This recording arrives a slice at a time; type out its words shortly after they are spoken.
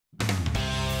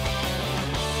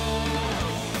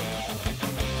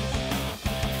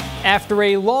After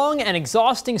a long and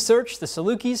exhausting search, the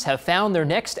Salukis have found their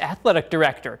next athletic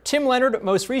director. Tim Leonard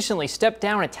most recently stepped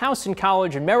down at Towson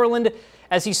College in Maryland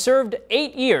as he served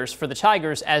 8 years for the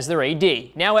Tigers as their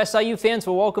AD. Now SIU fans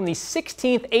will welcome the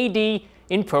 16th AD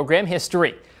in program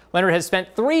history. Leonard has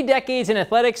spent 3 decades in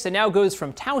athletics and now goes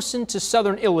from Towson to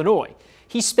Southern Illinois.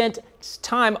 He spent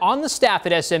time on the staff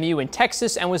at SMU in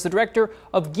Texas and was the director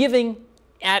of giving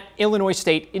at Illinois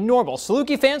State in Normal.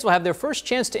 Saluki fans will have their first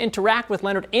chance to interact with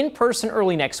Leonard in person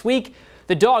early next week.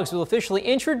 The Dogs will officially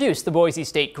introduce the Boise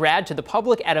State grad to the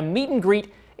public at a meet and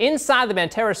greet inside the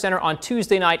Banterra Center on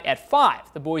Tuesday night at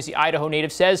 5. The Boise, Idaho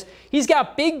native says he's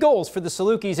got big goals for the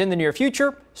Salukis in the near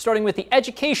future, starting with the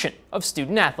education of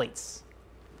student athletes.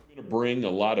 I'm going to bring a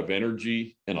lot of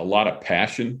energy and a lot of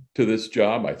passion to this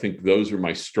job. I think those are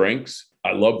my strengths.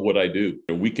 I love what I do.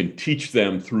 We can teach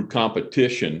them through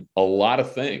competition a lot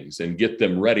of things and get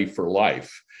them ready for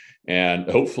life and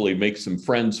hopefully make some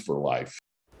friends for life.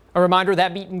 A reminder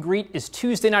that meet and greet is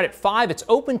Tuesday night at 5. It's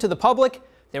open to the public.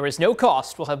 There is no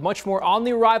cost. We'll have much more on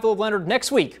the arrival of Leonard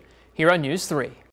next week here on News 3.